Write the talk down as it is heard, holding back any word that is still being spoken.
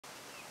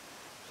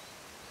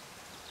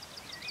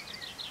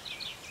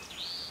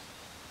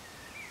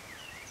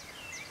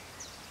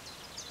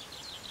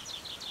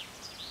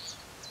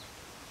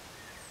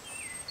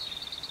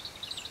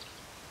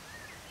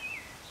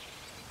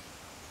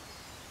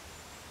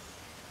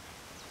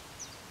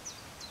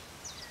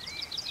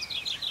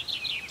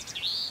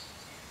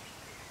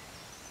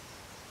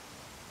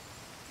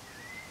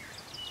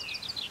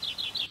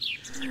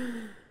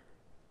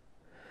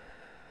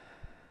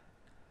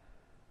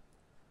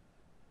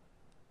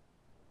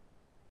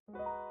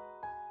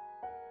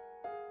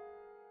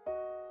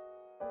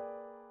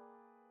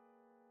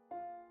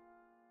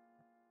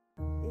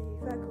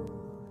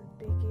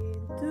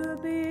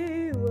would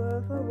be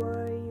worth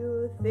what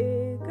you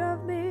think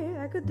of me.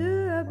 I could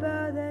do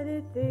about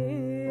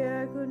anything.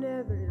 I could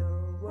never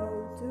know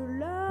what to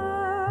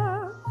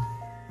love.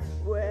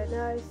 When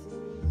I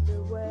see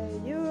the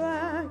way you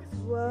act,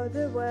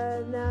 wonder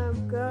when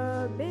I'm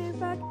coming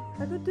back.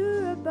 I could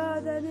do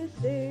about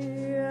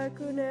anything. I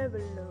could never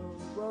know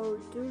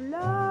what to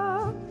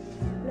love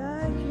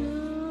like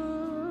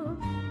you.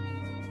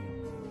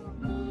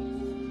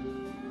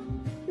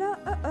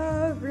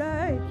 Love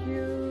like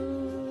you.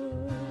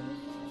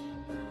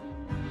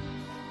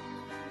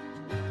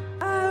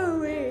 I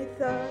really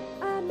thought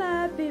I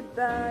might be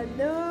bad.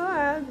 No,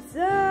 I'm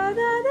certain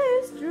that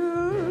it's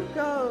true.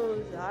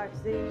 Cause I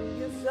think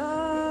you're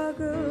so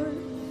good,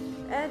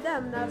 and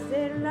I'm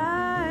nothing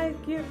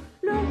like you.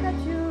 Look at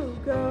you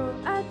go,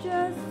 I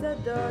just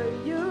adore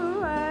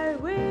you. I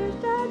wish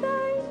that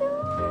I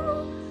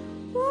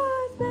knew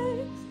what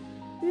makes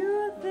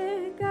you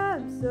think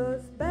I'm so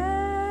special.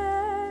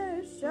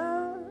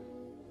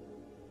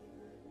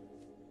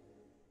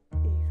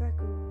 If I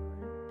could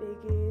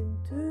begin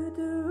to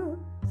do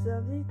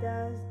something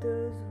that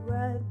does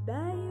right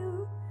by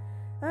you,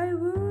 I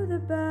would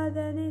about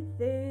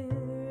anything.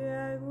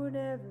 I would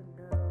never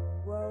know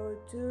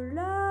what to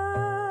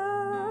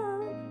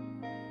love.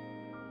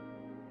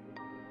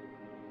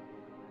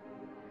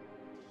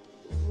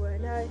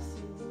 When I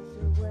see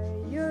the way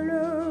you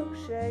look,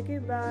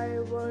 shaking by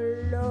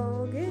one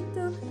long it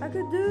took, I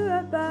could do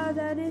about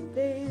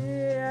anything.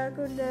 I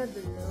could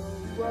never know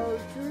what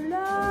to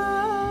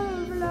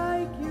love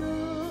like you.